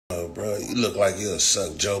Bro, you look like you'll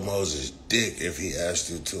suck Joe Moses' dick if he asked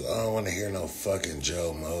you to. I don't want to hear no fucking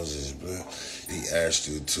Joe Moses, bro. He asked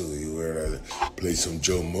you to. You weird ass. Play some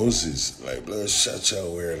Joe Moses. Like, bro, shut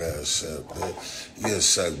your weird ass up, bro. You'll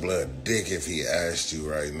suck blood dick if he asked you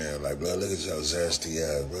right now. Like, bro, look at your zesty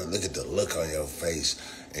ass, bro. Look at the look on your face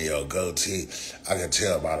and your goatee. I can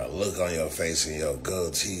tell by the look on your face and your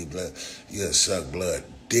goatee, bro. You'll suck blood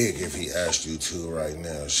dick if he asked you to right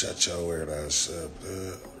now. Shut your weird ass up,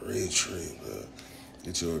 bro. Retreat, bro.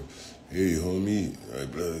 Get your, hey, homie,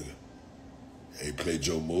 like, bro. Hey, play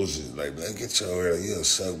Joe Moses. Like, bro, get your weird, you'll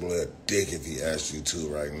suck blood dick if he asked you to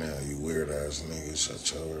right now, you weird ass nigga.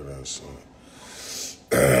 Shut your weird ass up.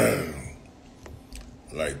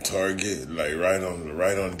 Like Target, like right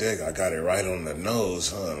on deck. I got it right on the nose,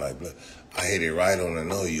 huh? Like, I hit it right on the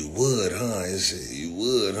nose. You would, huh? You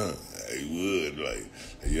would, huh? I would, like,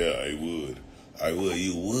 yeah, I would. I would,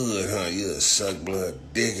 you would, huh? You'd suck blood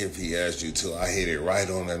dick if he asked you to. I hit it right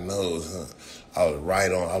on the nose, huh? I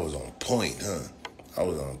was on point, huh? I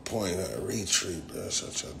was on point, huh? Retreat, bro.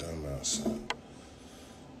 Shut your dumb ass up.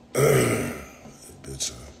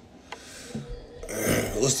 Bitch,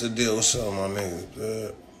 what's the deal? What's up, my nigga,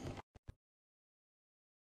 bro?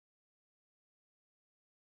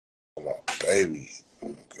 Come on, baby.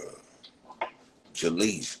 Oh, God.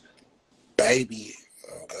 Jalise, baby.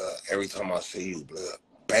 Oh, God. Every time I see you, blood.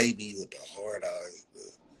 Baby with the hard eyes,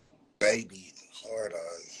 blood. Baby, hard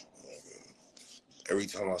eyes. Oh, God. Every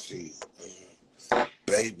time I see you,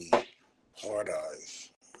 baby, hard eyes.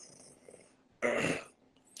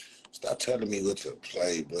 Stop telling me what to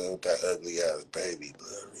play, blood, with that ugly ass baby,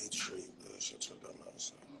 blood. Retreat, blood. Shut your dumb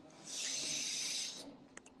ass up.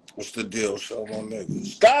 What's the deal? Show my niggas.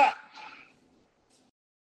 Stop!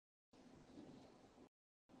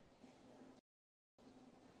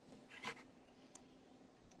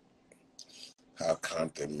 How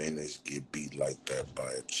Compton Menace get beat like that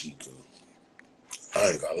by a Chico? I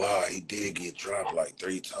ain't gonna lie, he did get dropped like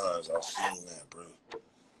 3 times. I seen that, bro.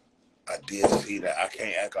 I did see that. I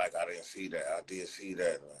can't act like I didn't see that. I did see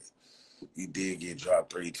that. Like, he did get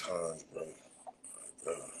dropped 3 times, bro.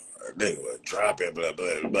 Nigga was dropping,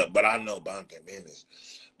 but I know Compton Menace.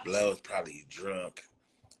 Blood was probably drunk,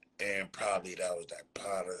 and probably that was that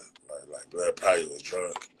Potter. Like Blood probably was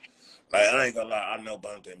drunk. Like, I ain't gonna lie, I know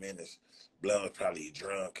Compton Menace. Blood was probably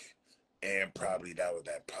drunk, and probably that was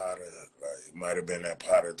that Potter. Like, it might have been that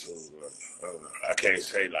Potter too. Like, I don't know. I can't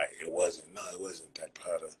say like it wasn't. No, it wasn't that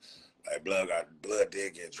Potter. Like, Blood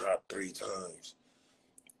did get dropped 3 times,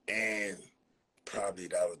 and probably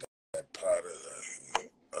that was that Potter.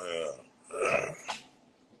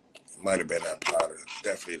 Might have been that Potter.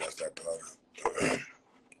 Definitely that's that Potter.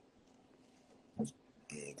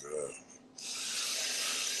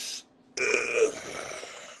 Oh,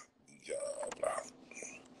 God.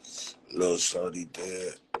 Lil Sodi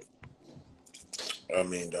dead. I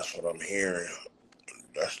mean, that's what I'm hearing.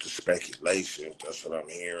 That's the speculation. That's what I'm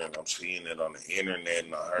hearing. I'm seeing it on the internet,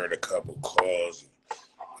 and I heard a couple calls.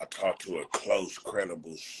 I talked to a close,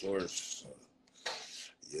 credible source.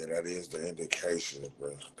 Yeah, that is the indication,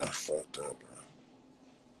 bro. That's fucked up,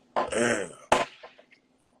 bro. Damn.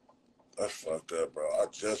 That's fucked up, bro. I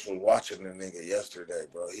just was watching the nigga yesterday,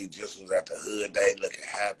 bro. He just was at the hood day looking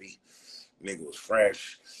happy. Nigga was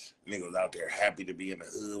fresh. Nigga was out there happy to be in the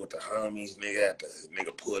hood with the homies.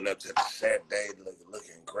 Nigga pulling up to the set day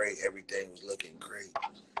looking great. Everything was looking great.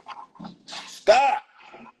 Stop!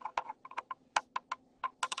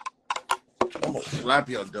 I'm gonna slap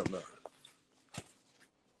your dumb ass.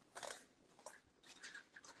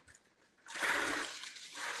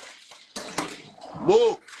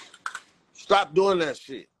 Move! Stop doing that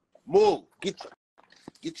shit. Move! Get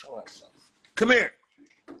your ass out. Come here.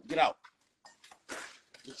 Get out.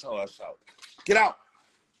 Get your ass out. Get out.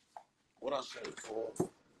 What I say, fool?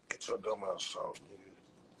 Get your dumb ass out, nigga.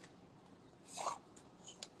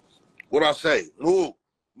 What I say? Move.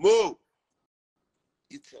 Move.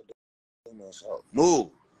 Get your dumb ass out.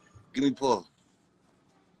 Move. Give me pull.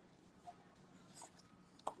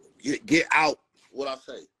 Get out. What I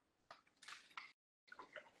say?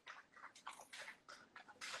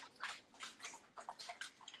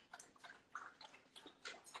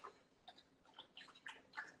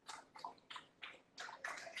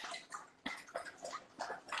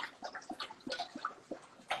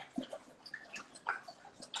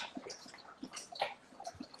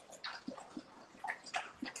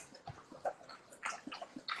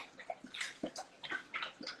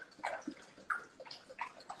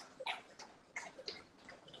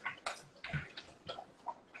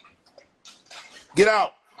 Get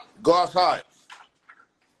out. Go outside.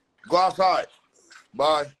 Go outside.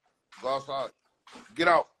 Bye. Go outside. Get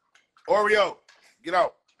out. Oreo, get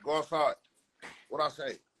out. Go outside. What I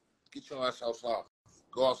say? Get your ass outside.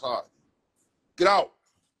 Go outside. Get out.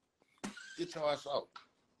 Get your ass out.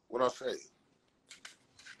 What I say?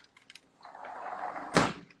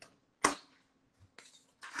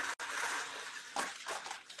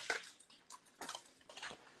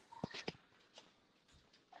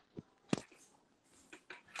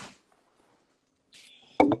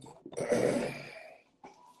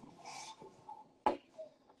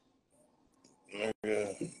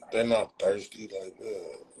 Nigga, they not thirsty like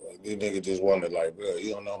that. Like these niggas just wanted like, bro,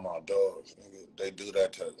 you don't know my dogs, nigga. They do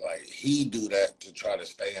that to like he do that to try to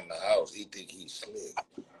stay in the house. He think he's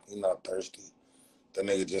slick. He not thirsty. The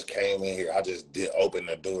nigga just came in here. I just did open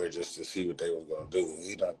the door just to see what they was gonna do.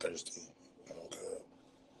 He not thirsty. Okay.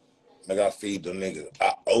 Nigga, I feed them niggas.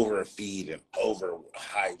 I overfeed and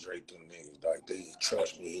overhydrate them niggas. Like they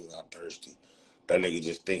trust me, he not thirsty. That nigga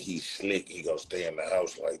just think he's slick. He gonna stay in the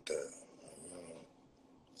house like that.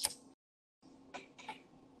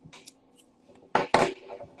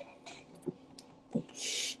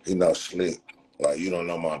 He not slick. Like you don't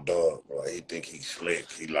know my dog. Like he think he's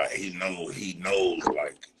slick. He knows like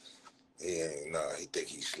he think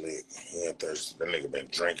he's slick. He ain't thirsty. That nigga been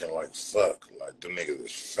drinking like fuck. Like them niggas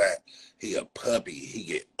is fat. He a puppy. He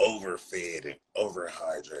get overfed and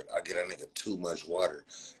overhydrated. I get a nigga too much water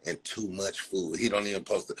and too much food. He don't even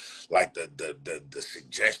post like the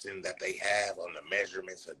suggestion that they have on the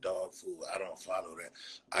measurements of dog food. I don't follow that.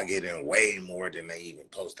 I get in way more than they even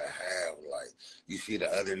supposed to have. Like you see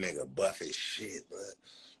the other nigga buff as shit, but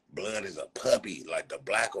Blood is a puppy, like the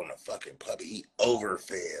black on the fucking puppy. He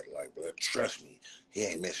overfed, like, blood, trust me. He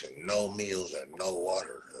ain't missing no meals or no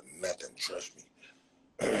water or nothing, trust me.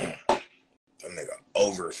 That nigga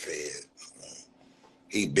overfed.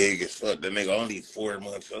 He big as fuck. That nigga only 4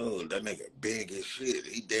 months old. That nigga big as shit.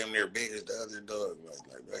 He damn near big as the other dog.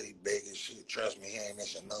 Like bro, he big as shit. Trust me, he ain't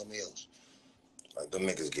missing no meals. Like, them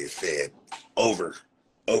niggas get fed over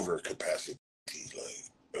capacity.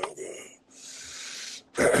 Like, okay.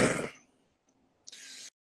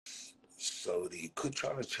 Sodi, quit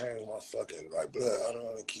trying to change my fucking, like, blood, I don't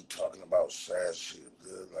want to keep talking about sad shit,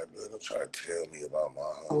 blood. Like, blood, don't try to tell me about my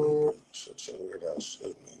homie, blood. Shut your weird ass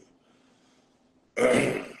shit,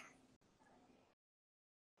 nigga.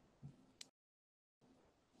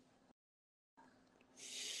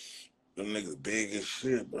 Them niggas big as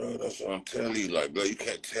shit, bro. That's what I'm telling you. Like, bro, you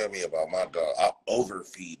can't tell me about my dog. I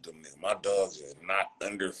overfeed them niggas. My dogs is not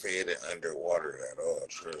underfed and underwater at all.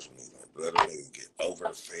 Trust me. Like, bro, them niggas get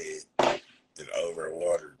overfed and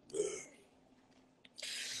overwatered, bro.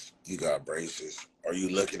 You got braces. Are you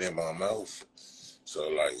looking in my mouth? So,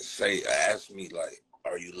 like, ask me, like,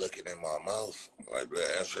 are you looking in my mouth? Like, bro,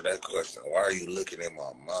 answer that question. Why are you looking in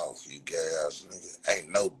my mouth, you gay ass nigga? Ain't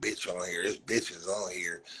no bitch on here. There's bitches on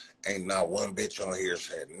here. Ain't not one bitch on here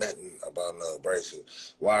said nothing about no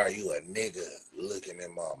braces. Why are you a nigga looking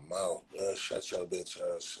in my mouth, bro? Shut your bitch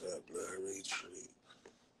ass up, bro. Retreat.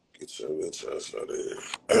 Get your bitch ass out of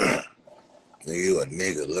here. You a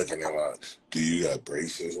nigga looking at my, do you got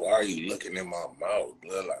braces? Why are you looking in my mouth,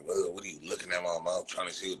 blood? Like, what are you looking at my mouth trying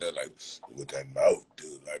to see what that, like, what that mouth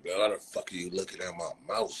do? Like, blood, why the fuck are you looking at my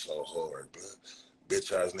mouth so hard, blood?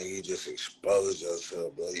 Bitch ass nigga, you just exposed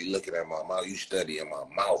yourself, blood. You looking at my mouth, you studying my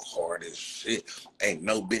mouth hard as shit. Ain't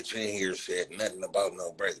no bitch in here said nothing about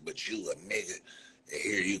no braces, but you a nigga. And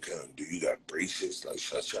here you come, do you got braces? Like,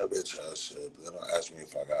 shut your bitch ass up, blood. Don't ask me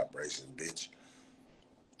if I got braces, bitch.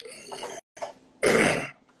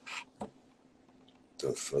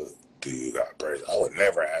 The fuck? Do you got braces? I would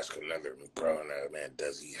never ask another grown ass man,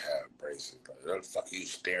 does he have braces? Like, what the fuck are you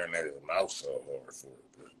staring at his mouth so hard for,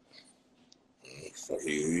 bro? Fuck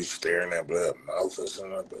you staring at blood mouth or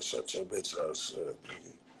something? But shut your bitch ass up,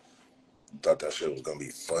 nigga. Thought that shit was gonna be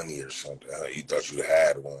funny or something, huh? You thought you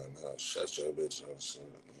had one, huh? Shut your bitch ass up,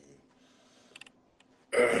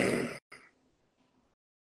 nigga.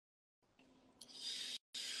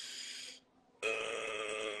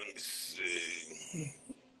 Let's see.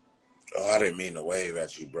 Oh, I didn't mean to wave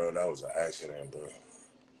at you, bro. That was an accident, bro.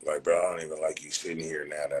 Like, bro, I don't even like you sitting here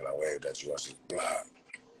now that I waved at you. I said, block.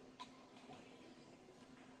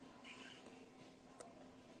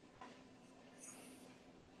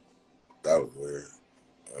 That was weird.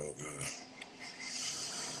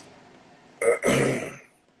 Okay.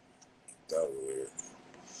 That was weird.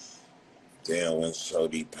 Damn, when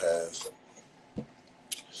Sodi passed,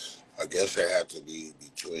 I guess it had to be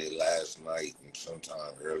between last night and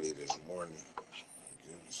sometime early this morning. I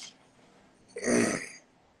guess.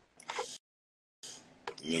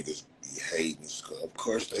 Niggas be hating. Of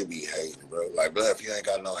course they be hating, bro. Like, blood, if you ain't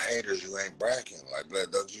got no haters, you ain't bracking. Like,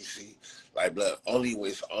 blood, don't you see? Like, blood,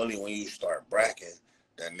 it's only when you start bracking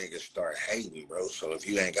that niggas start hating, bro. So if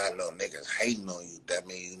you ain't got no niggas hating on you, that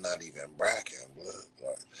means you not even bracking,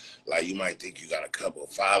 blood. Like you might think you got a couple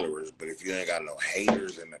of followers, but if you ain't got no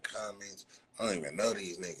haters in the comments, I don't even know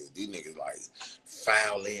these niggas. These niggas like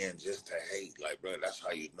file in just to hate. Like, bro, that's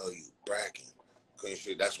how you know you bracking. Cause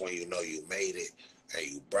that's when you know you made it and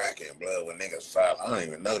you bracking, blood. When niggas file, I don't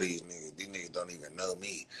even know these niggas. These niggas don't even know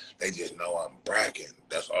me. They just know I'm bracking.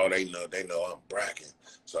 That's all they know. They know I'm bracking.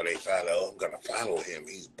 So they follow, oh, I'm gonna follow him.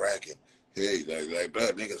 He's bracking. Hey, like,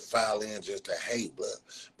 blood, niggas file in just to hate, blood.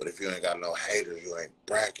 But if you ain't got no haters, you ain't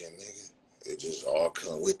bracking, nigga. It just all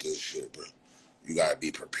come with this shit, bro. You gotta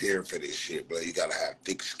be prepared for this shit, blood. You gotta have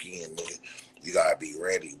thick skin, nigga. You gotta be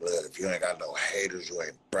ready, blood. If you ain't got no haters, you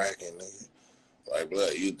ain't bracking, nigga. Like,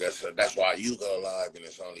 blood, that's why you go live and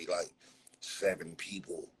it's only like 7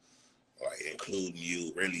 people, like including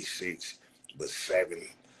you, really 6, but 7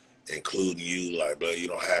 including you. Like, blood, you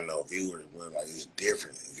don't have no viewers, blood. Like, it's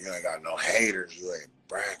different. If you ain't got no haters, you ain't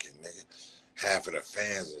bracking, nigga. Half of the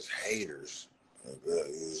fans is haters. Like, blood,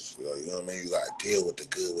 you know what I mean? You gotta deal with the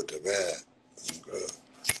good with the bad. Good.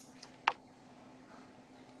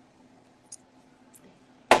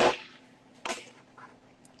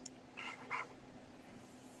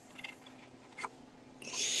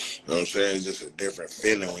 You know what I'm saying? It's just a different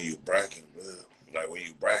feeling when you bracking, bro. Like, when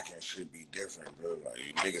you bracking, shit be different, bro. Like,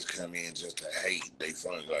 you niggas come in just to hate. They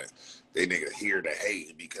fun, like, they niggas here to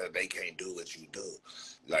hate because they can't do what you do.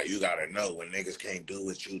 Like, you gotta know when niggas can't do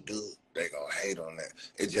what you do, they gonna hate on that.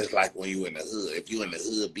 It's just like when you in the hood. If you in the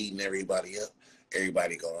hood beating everybody up,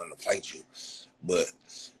 everybody gonna want to fight you. But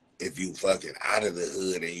if you fucking out of the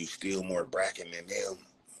hood and you still more bracking than them,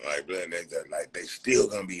 like they still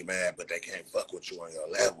gonna be mad, but they can't fuck with you on your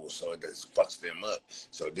level, so it just fucks them up.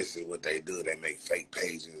 So this is what they do: they make fake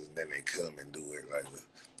pages and then they come and do it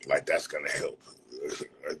like that's gonna help.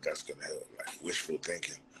 That's gonna help. Like wishful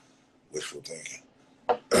thinking, wishful thinking.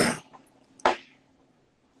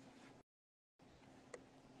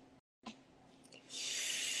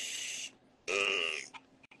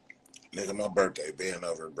 Nigga, my birthday being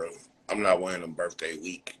over, bro. I'm not wearing them birthday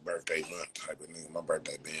week, birthday month type of nigga. My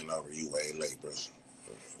birthday being over. You way late, bro.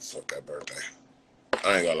 Fuck that birthday.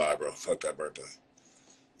 I ain't gonna lie, bro. Fuck that birthday.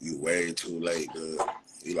 You way too late, dude.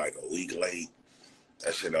 You like a week late.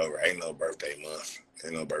 That shit over. Ain't no birthday month.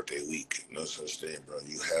 Ain't no birthday week. No such thing, bro.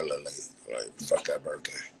 You hella late. Like, fuck that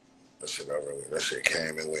birthday. That shit over with. That shit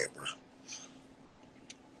came and went, bro.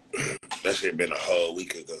 That shit been a whole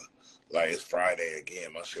week ago. Like, it's Friday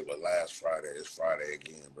again. My shit was last Friday. It's Friday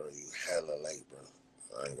again, bro. You hella late, bro.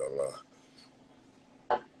 I ain't gonna lie.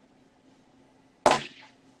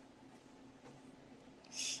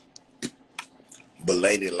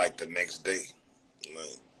 Belated like the next day.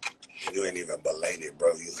 Like, you ain't even belated,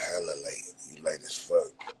 bro. You hella late. You late as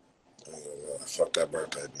fuck. I ain't gonna lie. Fuck that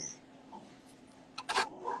birthday, dude.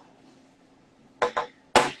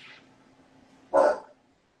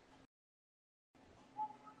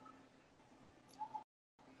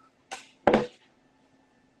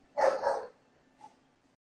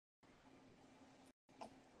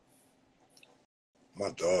 My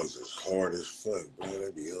dogs is hard as fuck, bro.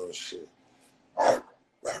 They be on shit.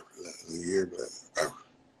 You hear that?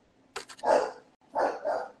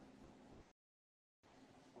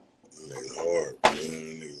 Niggas hard, man.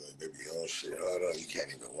 Niggas like they be on shit. Hold on, you can't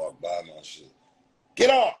even walk by my shit. Get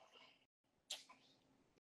off!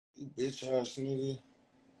 You bitch ass nigga.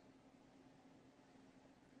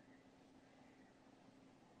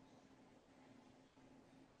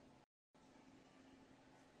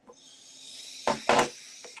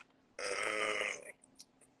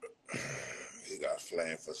 He got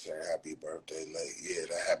flamed for saying happy birthday late. Yeah,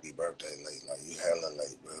 that happy birthday late. Like, you hella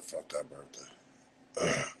late, bro. Fuck that birthday.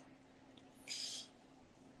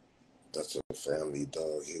 That's a family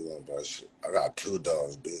dog. He won't buy shit. I got 2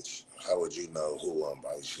 dogs, bitch. How would you know who won't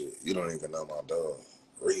buy shit? You don't even know my dog.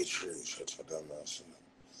 Retreat. Shut your dumb ass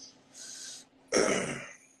up.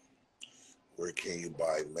 Where can you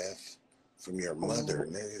buy meth? From your mother,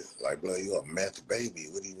 nigga. Like, bro, you a meth baby.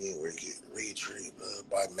 What do you mean? Where you get retreat, bro?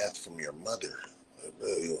 Buy meth from your mother. Like, bro,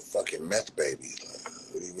 you a fucking meth baby. Like,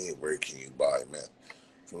 what do you mean? Where can you buy meth?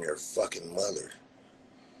 From your fucking mother.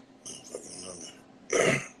 Fucking mother.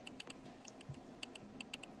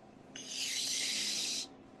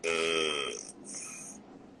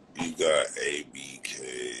 You got ABK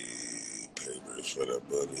papers for the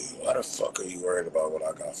buddy. Why the fuck are you worried about what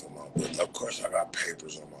I got for my buddy? Of course I got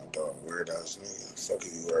papers on my dog. Weird ass nigga. The fuck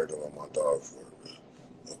are you worried about my dog for, bro?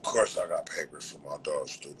 Of course I got papers for my dog,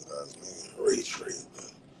 stupid ass nigga. Retreat,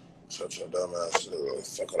 man. Shut your dumb ass shit.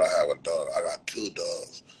 Fuck what I have a dog. I got 2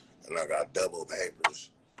 dogs, and I got double papers.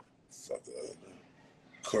 Fuck it.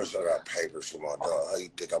 Of course I got papers for my dog. How you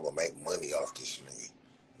think I'm gonna make money off this nigga?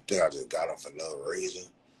 You think I just got him for no reason?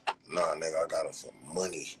 Nah, nigga, I got him for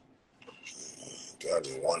money. I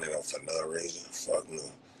just wanted him for no reason. Fuck no.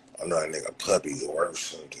 I know that nigga puppy's worth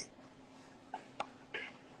something.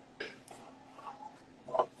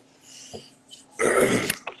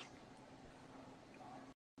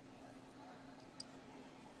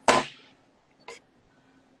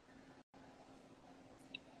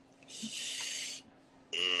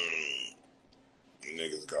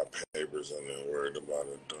 Niggas got papers and they're worried about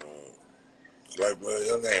a dog. Like, bro,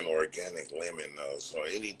 your name Organic Lemon, though. So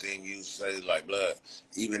anything you say, like, blood,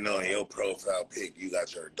 even though in your profile pic you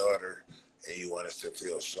got your daughter and you want us to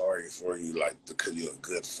feel sorry for you, like, because you're a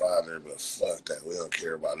good father, but fuck that. We don't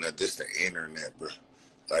care about nothing. This the internet, bro.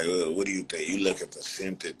 Like, what do you think? You look at the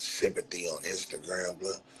sympathy on Instagram,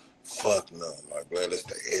 bro. Fuck no. Like, blood, it's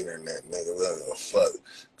the internet, nigga. We don't give a fuck.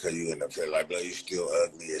 Because you in the fit. Like, blood, you still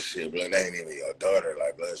ugly as shit. Blood, that ain't even your daughter.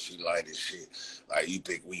 Like, blood, she light as shit. Like, you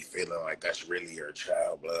think we feeling like that's really your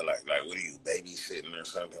child, blood? Like what are you, babysitting or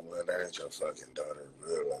something? Blood, that ain't your fucking daughter,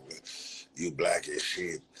 blood. Like, you black as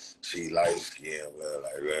shit. She light skinned, blood.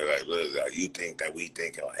 Like, you think that we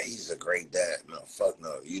thinking, like, he's a great dad. No, fuck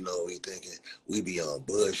no. You know what we thinking? We be on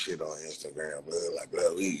bullshit on Instagram, blood. Like,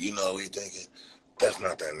 blood, you know what we thinking? That's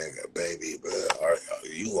not that nigga, baby, blood.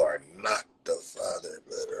 You are not the father,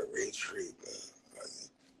 blood, or retreat, blood. Like,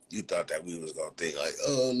 you thought that we was gonna think like,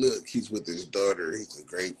 oh look, he's with his daughter, he's a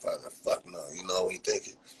great father. Fuck no, you know what we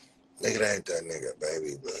thinking? Nigga, that ain't that nigga,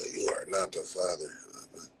 baby, but you are not the father.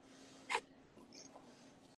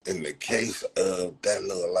 In the case of that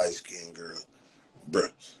little light skinned girl, bro,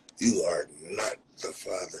 you are not the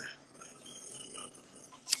father.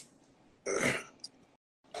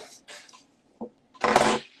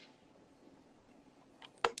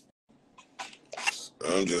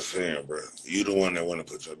 I'm just saying, bro. You the one that want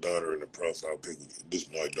to put your daughter in the profile pic. This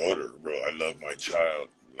my daughter, bro. I love my child.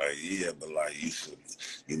 Like, yeah, but like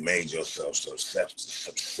you made yourself what's that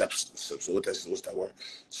word?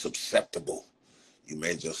 Susceptible. You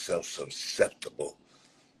made yourself susceptible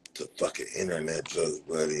to fucking internet jokes,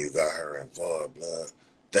 blood. You got her involved, blood.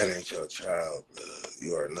 That ain't your child, blood.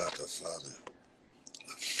 You are not the father.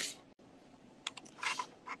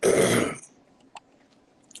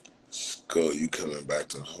 Go, you coming back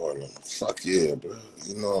to Harlem? Fuck yeah, bro.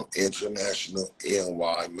 You know I'm international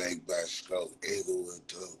NY make back scope Inglewood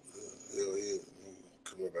dope. Hell yeah, nigga.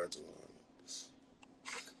 Coming back to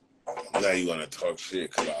Harlem. Now you wanna talk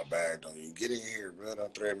shit cause I bagged on you. Get in here, bro.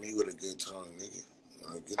 Don't threaten me with a good time, nigga.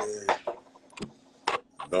 Get in here.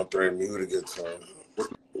 Don't threaten me with a good time.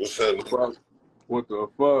 What's up, nigga? What the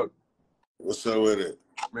fuck? What's up with it?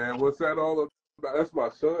 Man, what's that all about? That's my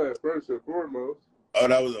son, first and foremost. Oh,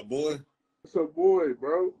 that was a boy? That's a boy,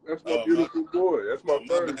 bro. That's my beautiful boy. That's my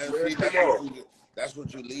first, man. Come on. That's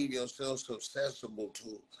what you leave yourself susceptible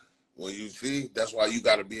to. When you see, that's why you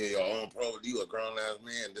got to be in your own profile. You a grown ass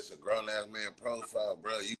man. This a grown ass man profile,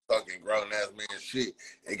 bro. You talking grown ass man shit.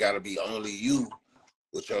 It got to be only you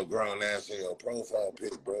with your grown ass in your profile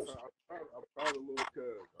pic, bro. I'm proud of little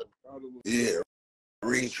cuz. Yeah,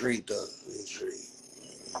 retreat though.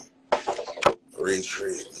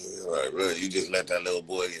 Retreat. Like, bro, you just let that little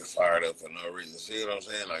boy get fired up for no reason. See what I'm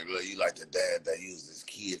saying? Like, look, you like the dad that used his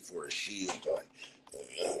kid for a shield.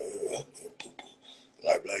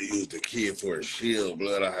 Like, blood, you used the kid for a shield,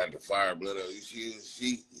 blood. I had to fire blood up. You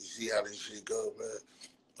see how this shit go, blood?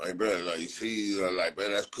 Like, bro, like, you see, like, bro,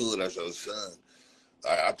 that's cool. That's your son.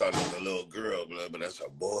 I thought it was a little girl, blood, but that's a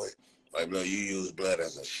boy. Like, blood, you use blood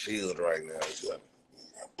as a shield right now. It's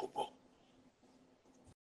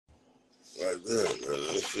like that, bro.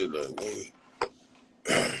 That shit, like,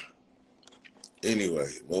 anyway,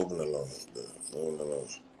 moving along, bro. Moving along.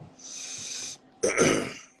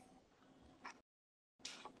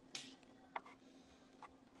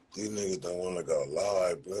 These niggas don't want to go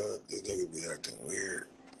live, bro. These niggas be acting weird.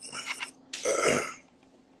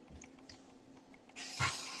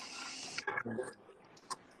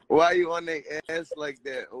 Why you on their ass like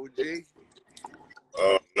that, OG?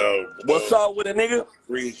 Oh, no, bro. What's up with a nigga?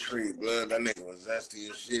 Retreat, blood. That nigga was zesty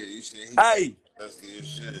as shit. You see, he Hey, zesty as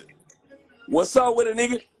shit. what's up with a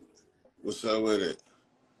nigga? What's up with it?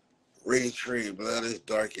 Retreat, blood. It's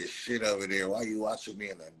dark as shit over there. Why you watching me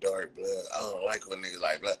in the dark, blood? I don't like when niggas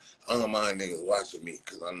like, blood. I don't mind niggas watching me,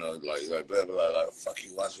 cause I know, like, blah, blah, blah. Fuck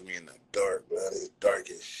you watching me in the dark, blood. It's dark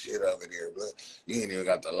as shit over there, blood. You ain't even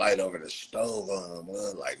got the light over the stove on,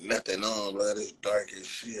 blood. Like, nothing on, blood. It's dark as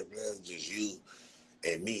shit, blood. It's just you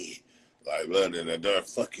and me. Like, blood, in the dark,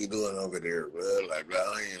 fuck you doing over there, blood? Like, blood,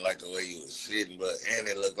 I ain't like the way you was sitting, but, and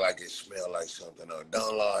it looked like it smelled like something. Or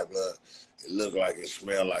don't lie, blood. It looked like it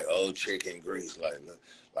smelled like old chicken grease,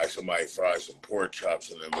 like somebody fried some pork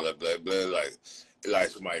chops in them, blood, blood, blood, like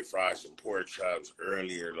somebody fried some pork chops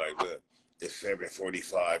earlier, like, blood. It's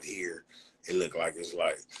 7:45 here. It looked like it's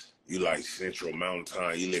like, you like Central Mountain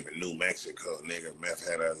Time. You live in New Mexico, nigga. Meth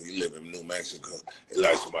head out. You live in New Mexico. It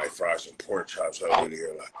like somebody fried some pork chops over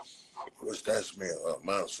there, like. What's that smell?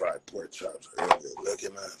 Mom's fried pork chops.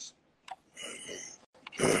 Looking nice.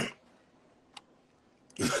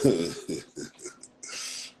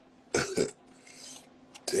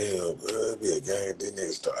 Damn, bro. It'd be a game. Then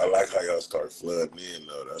niggas start. I like how y'all start flooding in,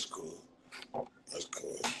 though. That's cool. That's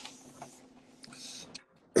cool.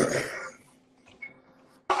 I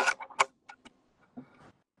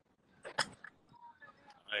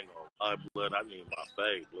ain't gonna lie, blood. I need my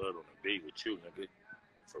fade, blood, on the beat with you, nigga.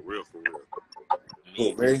 For real, for real. Who,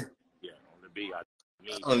 me? Yeah, on the beat, I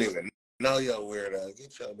need I don't even know your weird ass.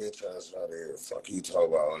 Get your bitch ass out of here. Fuck you talk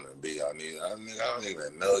about on the beat. I don't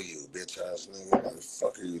even know you, bitch ass nigga. What the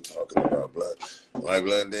fuck are you talking about, blood? Like,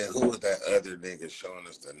 blood, and then who was that other nigga showing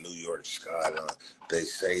us the New York skyline? They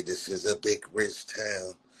say this is a big rich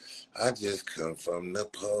town. I just come from the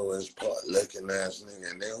poets part looking ass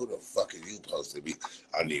nigga, and then who the fuck are you supposed to be?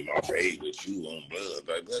 I need my fade with you on blood.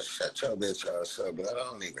 Like, blood, shut your bitch ass up, blood. I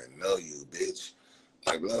don't even know you, bitch.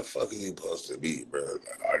 Like, blood, fuck are you supposed to be, bro?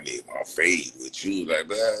 Like, I need my fade with you. Like,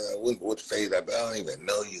 blood, what fade? Like, blood, I don't even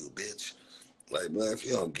know you, bitch. Like, blood, if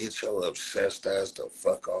you don't get your obsessed ass the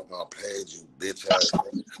fuck off my page, you bitch ass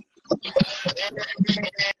nigga.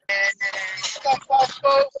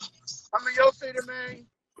 I'm in your city, man.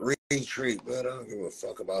 Retreat, blood. I don't give a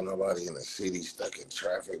fuck about nobody in the city stuck in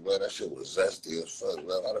traffic, blood. That shit was zesty as fuck,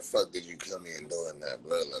 blood. Why the fuck did you come in doing that,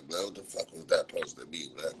 blood? Like, blood, what the fuck was that supposed to be,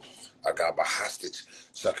 blood? I got my hostage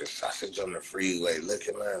sucking sausage on the freeway,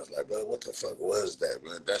 looking around. Like, blood, what the fuck was that,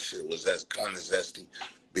 blood? That shit was kind of zesty,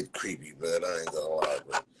 bit creepy, blood. I ain't gonna lie,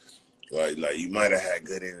 bro. Like you might have had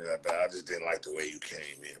good internet, but I just didn't like the way you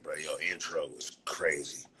came in, bro. Your intro was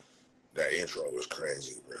crazy. That intro was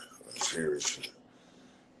crazy, bro. Seriously.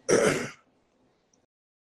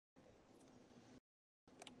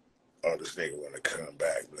 Oh, this nigga want to come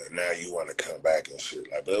back, but now you want to come back and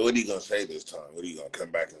shit. Like, but what are you gonna say this time? What are you gonna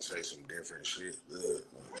come back and say some different shit?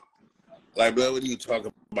 Like, bro, what are you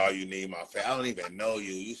talking about? You need my fan. I don't even know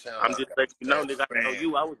you. You sound I'm like just a letting you know, nigga. I know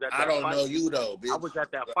you. I was at that I don't fight. know you though, bitch. I was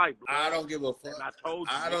at that fight, bro. I don't give a fuck. And I told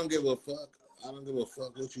you. I don't give a fuck. I don't give a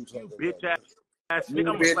fuck what you talking bitch about. Ass You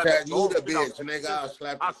nigga, bitch ass, you the bitch, nigga. I'll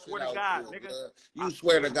slap the I shit swear to out God, you, nigga. blood. You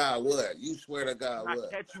swear to God what? You swear to God When I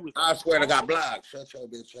what? catch you, I swear to God, block. Shut your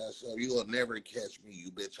bitch ass up. You will never catch me,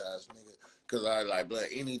 you bitch ass nigga. Cause I like, blood,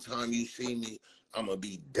 anytime you see me, I'm gonna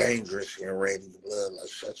be dangerous and ready, blood. Like,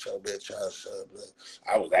 shut your bitch ass up, blood.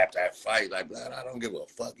 I was at that fight, like, blood, I don't give a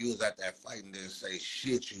fuck. You was at that fight and didn't say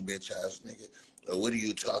shit, you bitch ass nigga. What are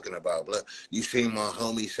you talking about, blood? You seen my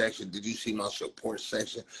homie section? Did you see my support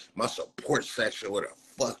section? My support section would have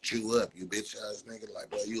fucked you up, you bitch ass nigga. Like,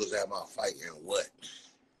 blood, you was at my fight and what?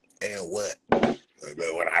 And what? Like,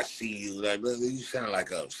 blood, when I see you, like, blood, you sound like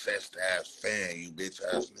an obsessed ass fan, you bitch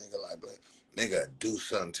ass nigga. Like, blood, nigga, do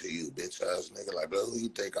something to you, bitch ass nigga. Like, blood, who you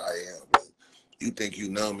think I am, blood? You think you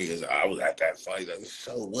know me as I was at that fight. Like,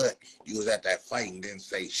 so what? You was at that fight and didn't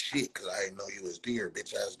say shit because I didn't know you was there,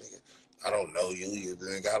 bitch ass nigga. I don't know you, you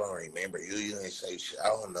nigga. I don't remember you. You ain't say shit. I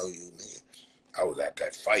don't know you, nigga. I was at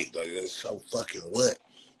that fight. Like, that's so fucking what?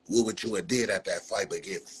 What would you have did at that fight but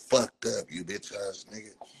get fucked up, you bitch ass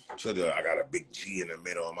nigga? So I got a big G in the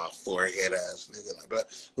middle of my forehead ass nigga. Like, blood,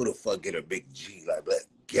 who the fuck get a big G? Like, blood,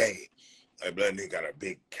 gay. Like, blood, nigga got a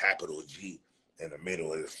big capital G in the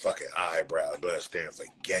middle of his fucking eyebrow. Blood stand for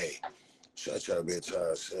gay. Shut your bitch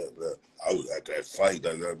ass up, bro. I was at that fight.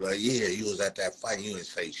 Like, yeah, you was at that fight. You didn't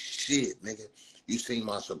say shit, nigga. You seen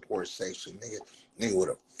my support section, nigga. Nigga would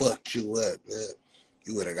have fucked you up, bro.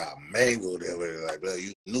 You would have got mangled there. Like, bro,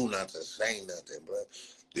 you knew not to say nothing, bro.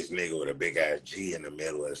 This nigga with a big ass G in the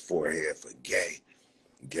middle of his forehead for gay.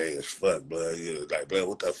 Gay as fuck, blood. You was like, blood,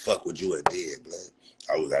 what the fuck would you have did, blood?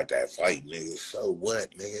 I was at that fight, nigga. So what,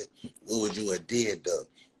 nigga? What would you have did, though?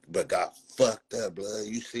 But got fucked up, blood.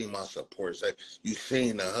 You seen my support section. You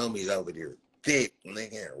seen the homies over there. thick,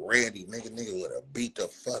 nigga, and ready, nigga. Nigga would have beat the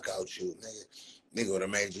fuck out you, nigga. Nigga would have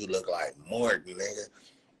made you look like Morton, nigga.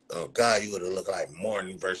 Oh, God, you would have looked like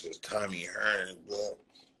Morton versus Tommy Hearns, bro.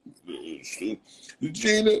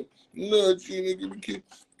 Gina, no, Gina,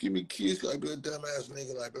 give me kiss like that dumbass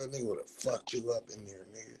nigga. Like that nigga would have fucked you up in there,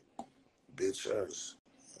 nigga. Bitch ass.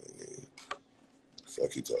 Nigga.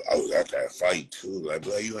 Fuck you, I was at that fight too. Like,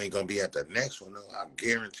 bro, you ain't gonna be at the next one, though. I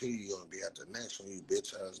guarantee you gonna be at the next one, you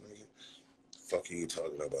bitch ass nigga. Fuck you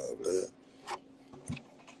talking about, blood?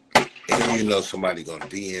 And you know somebody gonna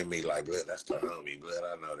DM me like, blood, that's the homie, blood.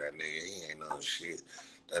 I know that nigga. He ain't on shit.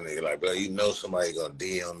 That nigga like, blood, you know somebody gonna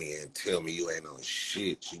DM me and tell me you ain't on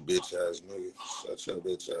shit, you bitch ass nigga. Shut your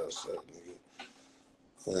bitch ass up, nigga.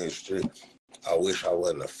 Clean street. I wish I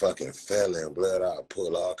wasn't a fucking felon, blood. I'd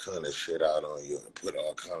pull all kind of shit out on you and put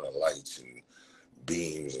all kind of lights and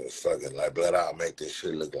beams and fucking, like, blood, I'll make this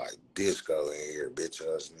shit look like disco in here, bitch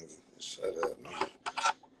ass nigga. Shut up, nigga.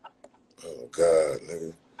 Oh, God,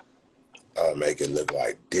 nigga. I'll make it look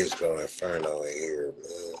like Disco Inferno in here,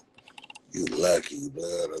 blood. You lucky,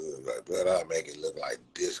 blood. Like, blood, I'll make it look like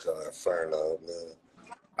Disco Inferno, blood.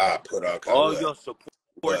 I'll put all your support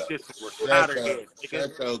system was powderhead, nigga.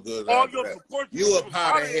 Shut your good All ass your up. support You system a was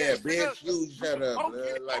powderhead, nigga. bitch. You shut up,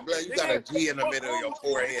 blood. Like, blood, you got a G in the middle of your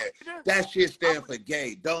forehead. Nigga. That shit stand for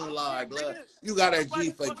gay. Don't lie, blood. You got a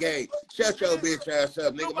G for gay. Shut your bitch ass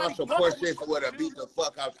up, nigga. My support system would have beat the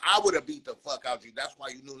fuck out you. I would have beat the fuck out you. That's why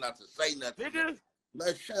you knew not to say nothing. Nigga.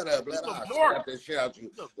 Blood, shut up, blood. I'll slap this shit out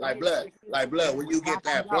you. Like blood, when you get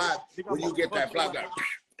that block, like,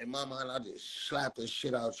 in my mind, I just slap the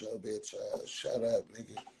shit out your bitch ass. Shut up,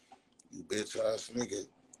 nigga. You bitch ass nigga.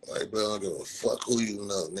 Like, blood, I don't give a fuck who you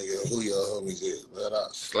know, nigga. Who your homies is, blood. I'll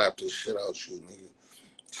slap this shit out you, nigga.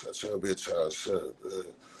 Shut your bitch ass up, blood.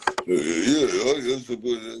 Yeah,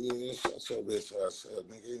 shut your bitch ass up,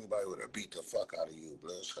 nigga. Anybody would have beat the fuck out of you,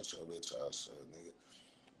 blood. Shut your bitch ass up, nigga.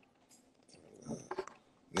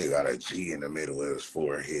 Nigga got a G in the middle of his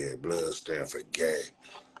forehead. Blood stand for gay.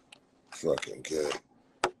 Fucking gay.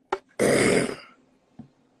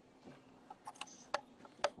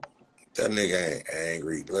 That nigga ain't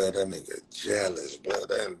angry, blood. That nigga jealous, blood.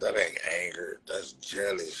 That ain't anger. That's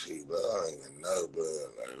jealousy, blood. I don't even know, blood.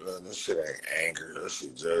 Like, blood, this shit ain't anger. That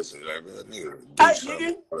shit jealousy. Like, blood, nigga do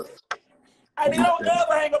something, blood. I mean, don't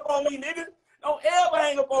ever hang up on me, nigga. Don't ever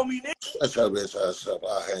hang up on me, nigga. Shut your bitch ass up.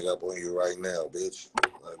 I'll hang up on you right now, bitch.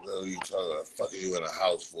 Like, blood, you talking about fuck you in a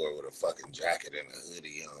house for with a fucking jacket and a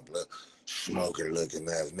hoodie on, blood. Smoker looking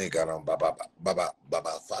ass nigga got on about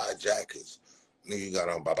 5 jackets. Nigga got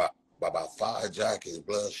on about 5 jackets,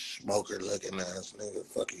 blood. Smoker looking ass nigga.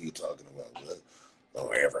 Fuck are you talking about, blood?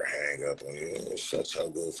 Don't ever hang up on you. Shut your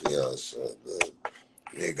goofy ass up, blood.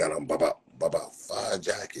 Nigga got on about 5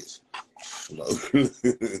 jackets. Smoker.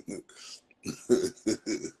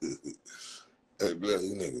 Hey, blood,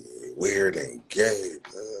 you niggas weird and gay,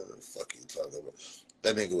 blood. The fuck you talking about?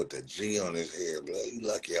 That nigga with the G on his head, blood. You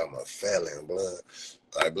lucky I'm a felon, blood.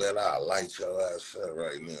 Like, blood, I'll light your ass up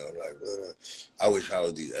right now. Like, blood, I wish I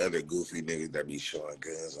was these other goofy niggas that be showing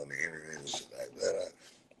guns on the internet and shit. Like, blood,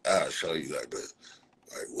 I'll show you, like, blood.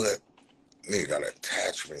 Like, what? Nigga got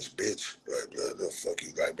attachments, bitch. Like, blood, the fuck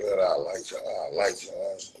you, like, blood, I'll light your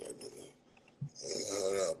ass. Like,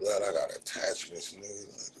 blood, I got attachments, nigga.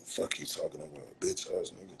 Like, the fuck you talking about, bitch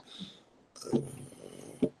ass nigga?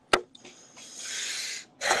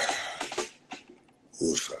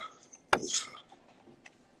 Woosa.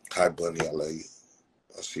 Hi, Bunny, I love you.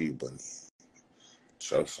 I see you, Bunny.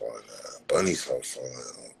 So fun, Bunny's so fun.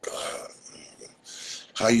 Oh, God.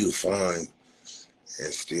 How you fun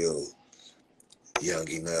and still young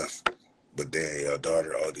enough, but then your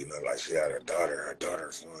daughter old enough, like she had her daughter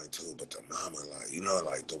fine too, but the mama, like, you know,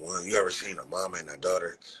 like the one, you ever seen a mama and a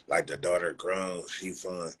daughter, like the daughter grown, she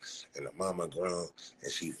fine, and the mama grown,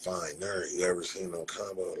 and she fine her. You ever seen them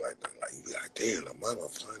combo like that? Like, you be like, damn, the mama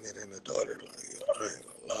finer than the daughter. Like, I ain't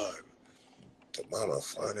gonna lie. The mama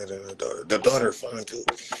finer than the daughter. The daughter fine too.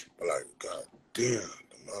 But like, god damn,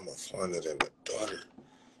 the mama finer than the daughter.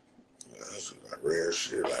 You know, that's like rare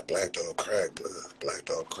shit. Like black don't crack, blood. Black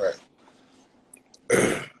don't crack.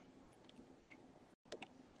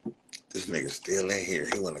 This nigga still in here.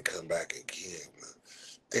 He wanna come back again, blood.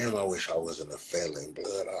 Damn, I wish I wasn't a felon,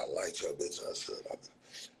 blood. I'd light your bitch. I said,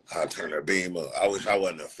 I'll turn her beam up. I wish I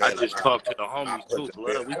wasn't a felon. I just talked to the homies too,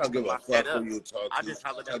 blood. I don't give a fuck who you talk to. I just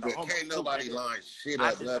hollered at the homies. Can't nobody line shit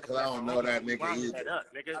up, blood, because I don't know that nigga either.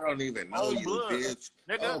 I don't even know you, bitch.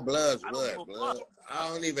 Oh, blood's what, blood? I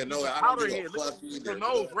don't even know it. I don't give a fuck either. Your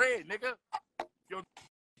nose red, nigga.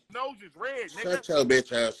 nose is red, nigga. Shut your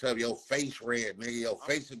bitch ass up. Your face red, nigga. Your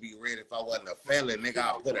face would be red if I wasn't a felon, nigga.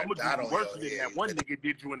 I'll put a dot on worse your than head. that one nigga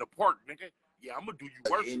did you in the park, nigga. Yeah, I'm gonna do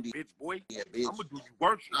you worse, bitch, boy. Bitch. I'm gonna do you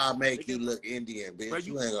worse. I'll make you look Indian, bitch. But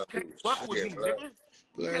you ain't gonna do fuck with me, shit, bro. nigga.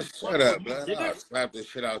 Blood, shut up, blood. I'll slap the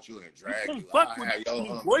shit out you and drag you. I'll have your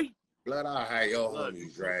homies. Boy. Blood, I'll have your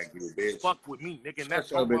homies drag you, bitch. Fuck with me, nigga.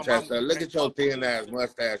 Shut your bitch ass up. Look at your thin ass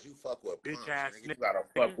mustache. You fuck with bitch punks, ass nigga. You gotta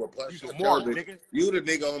fuck with punks. Shut your bitch. Nigga. You the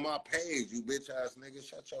nigga on my page, you bitch ass nigga.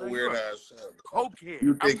 Shut your weird ass up. Cokehead.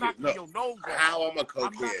 You think I'm knocking your nose off. How I'm a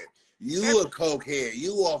cokehead? You a cokehead.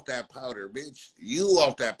 You off that powder, bitch. You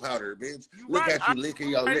off that powder, bitch. Look at you licking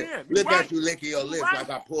your lips. Look at you licking your lips like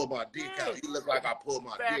I pulled my dick out. You look like I pulled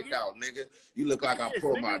my dick out, nigga. You look like I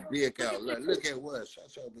pulled my dick out. Look at what?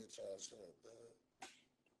 Shut your bitch ass up,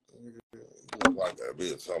 man. You look like that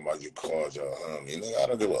bitch talking about you called your homie. Nigga, I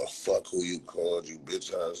don't give a fuck who you called, you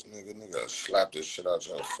bitch ass nigga. Nigga, slap this shit out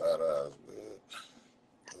your fat ass, man.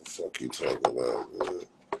 What the fuck you talking about,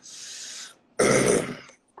 man?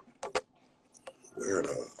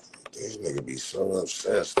 Weirdo. These niggas be so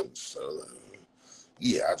obsessed and so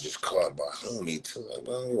yeah, I just called my homie too. Like, I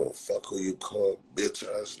don't give a fuck who you call, bitch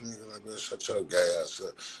ass nigga. Like, man, shut your gay ass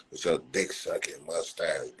up with your dick sucking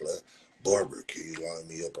mustache, blood. Barbara, can you line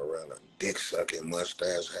me up around a dick sucking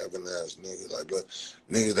mustache having ass nigga? Like, blood,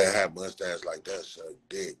 niggas that have mustache like that suck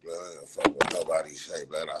dick, blood. I don't fuck what nobody say,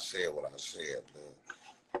 blood. I said what I said, man.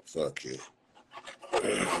 Fuck you.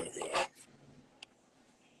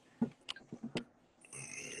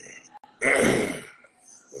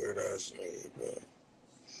 Weird ass nigga, bro.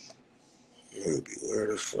 Nigga be weird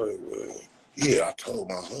as fuck, bro. Yeah, I told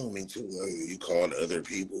my homie too. Like, you called other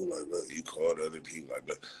people, like, look, you called other people, like,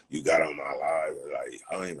 look, you got on my live, like,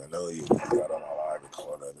 I don't even know you. You got on my live and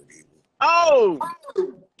called other people. Oh,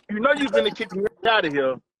 you know you finna kick me out of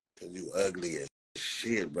here. Cause you ugly as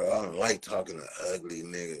shit, bro. I don't like talking to ugly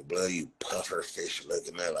niggas, blood. You puffer fish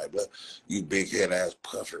looking at, like, blood. You big head ass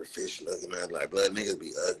puffer fish looking at, like, blood. Niggas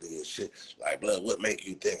be ugly as shit. Like, blood, what make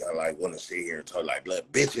you think I, like, want to sit here and talk? Like, blood,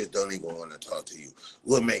 bitches don't even want to talk to you.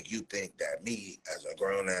 What make you think that me, as a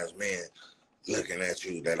grown ass man, looking at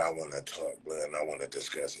you, that I want to talk, blood, and I want to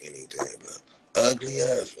discuss anything, blood? Ugly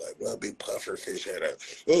ass, like, blood, big puffer fish head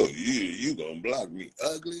ass. Oh, you gonna block me?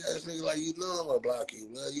 Ugly ass nigga, like, you know I'm gonna block you,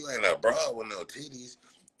 blood. You ain't a broad with no titties.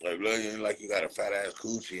 Like, blood, you ain't like you got a fat ass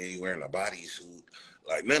coochie and you wearing a bodysuit.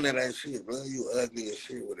 Like, none of that shit, blood. You ugly as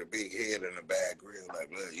shit with a big head and a bad grill. Like,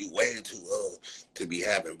 blood, you way too old to be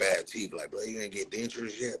having bad teeth. Like, blood, you ain't get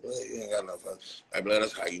dentures yet, blood. You ain't got no fun. Like, blood,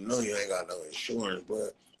 that's how you know you ain't got no insurance,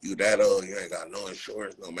 blood. You that old, you ain't got no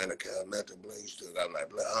insurance, no medical, nothing, blood. You still got, like,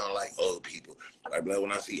 blood, I don't like old people. Like, blood,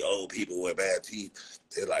 when I see old people with bad teeth,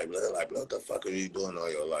 they're like, blood, what the fuck are you doing all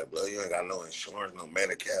your life, blood? You ain't got no insurance, no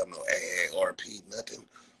medical, no AARP, nothing.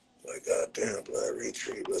 Like, goddamn, blood,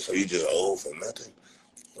 retreat, blood. So you just old for nothing?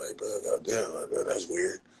 Like, blood, goddamn, like, blood, that's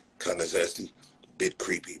weird. Kind of zesty. Bit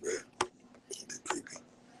creepy, bro. Bit creepy.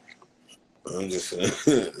 I'm just saying.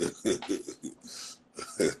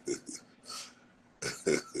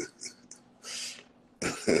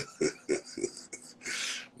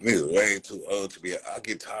 Niggas way too old to be. I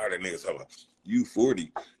get tired of niggas talking about you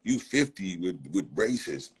 40, you 50 with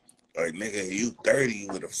braces. Like, nigga, you 30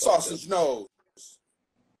 with a sausage nose.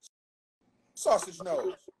 Sausage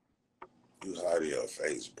nose. You hide your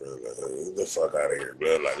face, bro. Like, get the fuck out of here,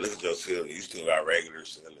 bro. Like, look at your ceiling. You still got regular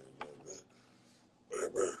ceiling, bro.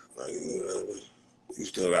 Like, you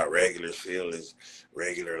still got regular ceilings,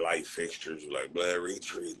 regular light fixtures. Like, blood,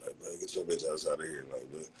 retreat. Like, blood, get your bitch ass out of here. Like,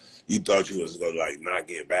 blood. You thought you was gonna, like, not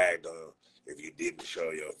get bagged on if you didn't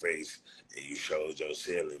show your face and you showed your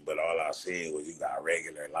ceiling. But all I seen was you got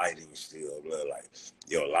regular lighting still, blood. Like,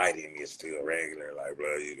 your lighting is still regular. Like,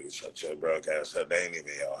 bro, you can shut your broke ass up. They ain't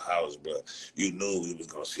even your house, bro. You knew we was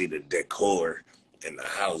gonna see the decor in the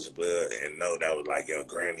house, blood, and know that was like your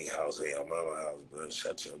granny house or your mama house, blood.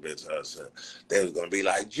 Shut your bitch ass up. They was gonna be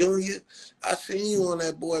like, Junior, I seen you on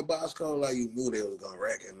that boy Boskoe. Like, you knew they was gonna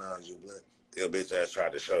recognize you, blood. Your bitch ass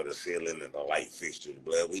tried to show the ceiling and the light fixtures,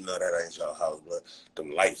 blood. We know that ain't your house, blood.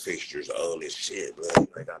 Them light fixtures old as shit, blood.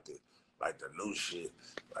 They got the, like, the new shit.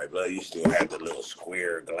 Like, blood, you still had the little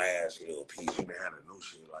square glass little piece. You didn't have the new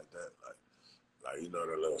shit like that. Like, you know,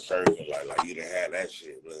 the little circle, like you didn't have that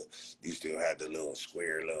shit, but you still had the little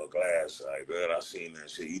square little glass. Like, blood, I seen that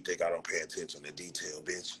shit. You think I don't pay attention to detail,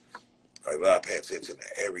 bitch? Like, blood, I pay attention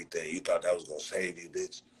to everything. You thought that was gonna save you,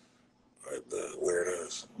 bitch? Like, blood,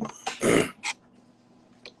 weirdos.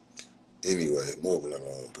 Anyway, moving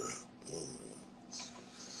along, bro.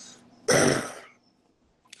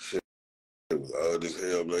 Shit was old as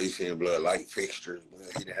hell, bro. You seen blood light fixtures, man.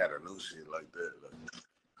 He done had a new shit like that. Like,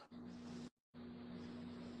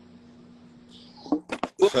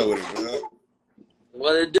 What's up with it, man?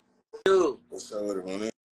 What it do? What's up with it, man?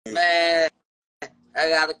 Man, I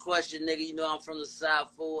got a question, nigga. You know I'm from the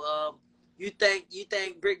South, fool. You think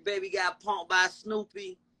Brick Baby got punked by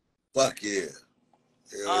Snoopy? Fuck yeah.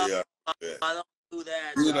 Hell yeah. I don't do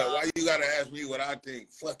that. You know, why you gotta ask me what I think?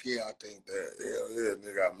 Fuck yeah, I think that. Hell yeah,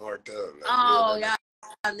 nigga got marked up. Like, Oh, yeah,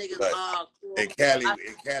 niggas. cool. In Cali,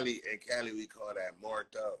 we call that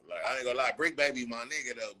marked up. Like, I ain't gonna lie, Brick Baby my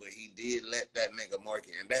nigga though, but he did let that nigga mark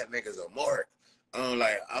it, and that nigga's a mark. I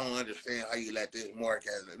don't understand how you let this mark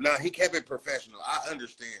as it. No, he kept it professional. I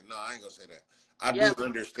understand. No, I ain't gonna say that. I do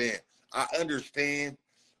understand. I understand,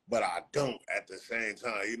 but I don't at the same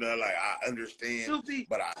time. You know, like I understand, Snoopy,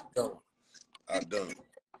 but I don't. I don't.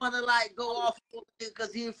 Want to like go off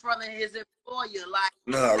because he in front of his employer, like.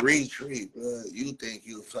 No, retreat, bro. You think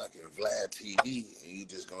you fucking Vlad TV and you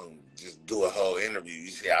just gonna just do a whole interview. You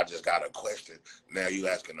see, I just got a question. Now you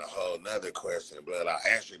asking a whole nother question, blood. I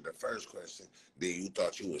answered the first question. Then you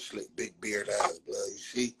thought you was slick, big beard ass, blood. You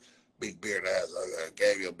see? Big beard ass. I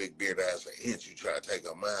gave you a big beard ass an inch. You try to take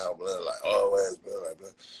a mile, blood, like always, blood,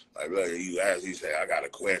 like blood. You asked, you say, I got a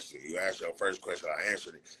question. You asked your first question, I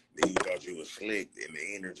answered it. Then you thought you was slick and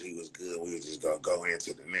the energy was good. We was just gonna go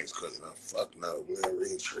into the next question. Fuck no, blood,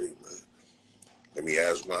 retreat, man. Let me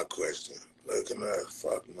ask my question. Look at that,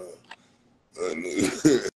 fuck no.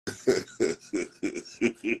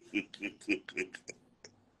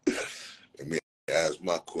 Let me ask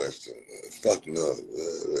my question. Fuck no.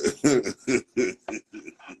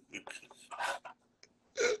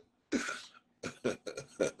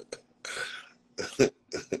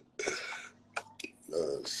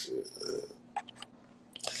 Oh shit.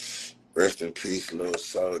 Rest in peace, Lil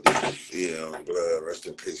Sodi. Yeah, blood. Rest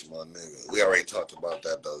in peace, my nigga. We already talked about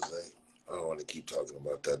that though, Zay. I don't want to keep talking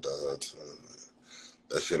about that the whole time.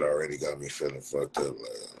 That shit already got me feeling fucked up.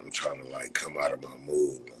 Like I'm trying to like come out of my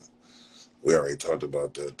mood. Like, we already talked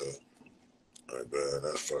about that though. Like, bro,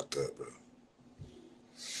 that's fucked up, bro.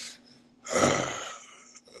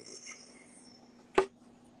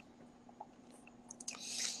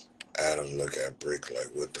 Adam look at Brick like,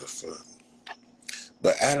 what the fuck?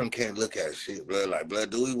 But Adam can't look at shit, blood. Like, blood,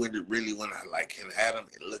 do we really want to, like, can Adam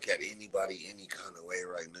look at anybody any kind of way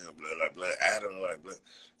right now, blood? Like, blood, Adam, like, blood,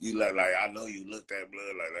 you like, I know you looked at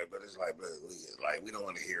blood, like, but it's like, blood, we don't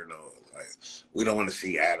want to hear no, like, we don't want to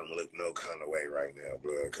see Adam look no kind of way right now,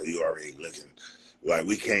 blood, because you already looking, like,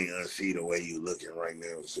 we can't unsee the way you looking right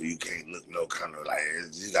now, so you can't look no kind of, like,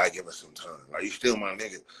 you got to give us some time. Like, you still my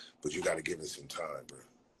nigga, but you got to give us some time, bro.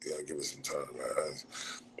 You got to give us some time, like,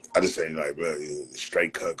 I just say like, bro, you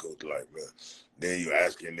straight cuckold, like, bro. Then you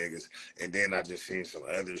ask your niggas, and then I just seen some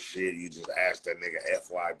other shit. You just asked that nigga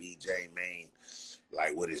FYBJ Maine,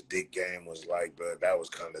 like what his dick game was like, bro. That was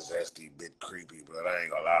kind of zesty, bit creepy, but I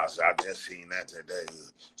ain't gonna lie. So I just seen that today.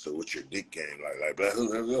 So what's your dick game like, bro? Who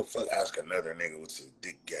the fuck ask another nigga what's his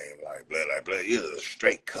dick game like, bro? You're a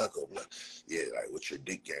straight cuckold, bro. Yeah, like what's your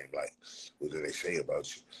dick game like? What do they say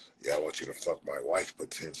about you? Yeah, I want you to fuck my wife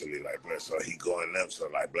potentially, like, blood. So he going up, so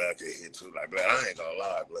like, blood can hit too, like, blood. I ain't gonna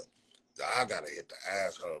lie, blood. I gotta hit the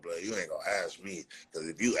asshole, blood. You ain't gonna ask me, cause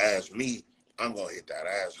if you ask me, I'm gonna hit that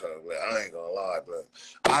asshole, blood. I ain't gonna lie, blood.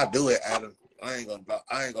 I'll do it, Adam. I ain't gonna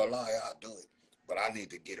lie, I'll do it. But I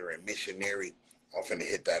need to get her in missionary. I'm finna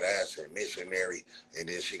hit that ass in missionary, and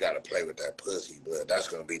then she gotta play with that pussy, blood. That's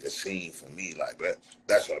gonna be the scene for me, like, blood.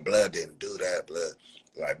 That's why blood didn't do that, blood.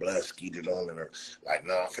 Like, blood skeeted all in her. Like,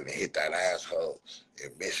 no, I'm finna hit that asshole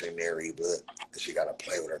in missionary, blood. And she gotta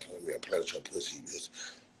play with her. We gotta play with your pussy, bitch.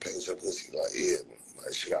 Play with your pussy, like, yeah.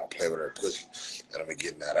 Like, she gotta play with her pussy. And I'm gonna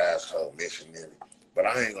get in that asshole missionary. But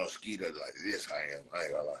I ain't gonna skeet her like this. I ain't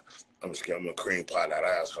gonna lie. I'm gonna cream pie that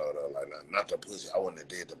asshole though. Like, not the pussy. I wouldn't have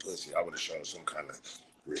did the pussy. I would have shown some kind of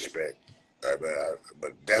respect. Right,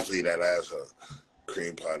 but definitely that asshole.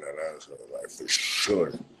 Cream pie that asshole. Like, for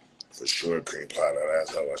sure. For sure, cream pie that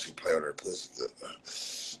asshole while she play with her pussy.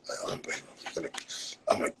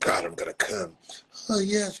 Oh my God, I'm gonna come. Oh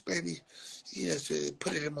yes, baby. Yes,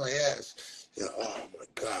 put it in my ass. Yeah, oh my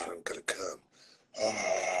God, I'm gonna come.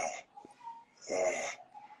 Oh.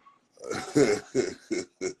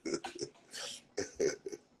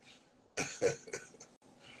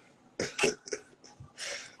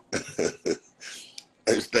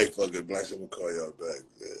 Hey, stay fucking black. I'm gonna call y'all back.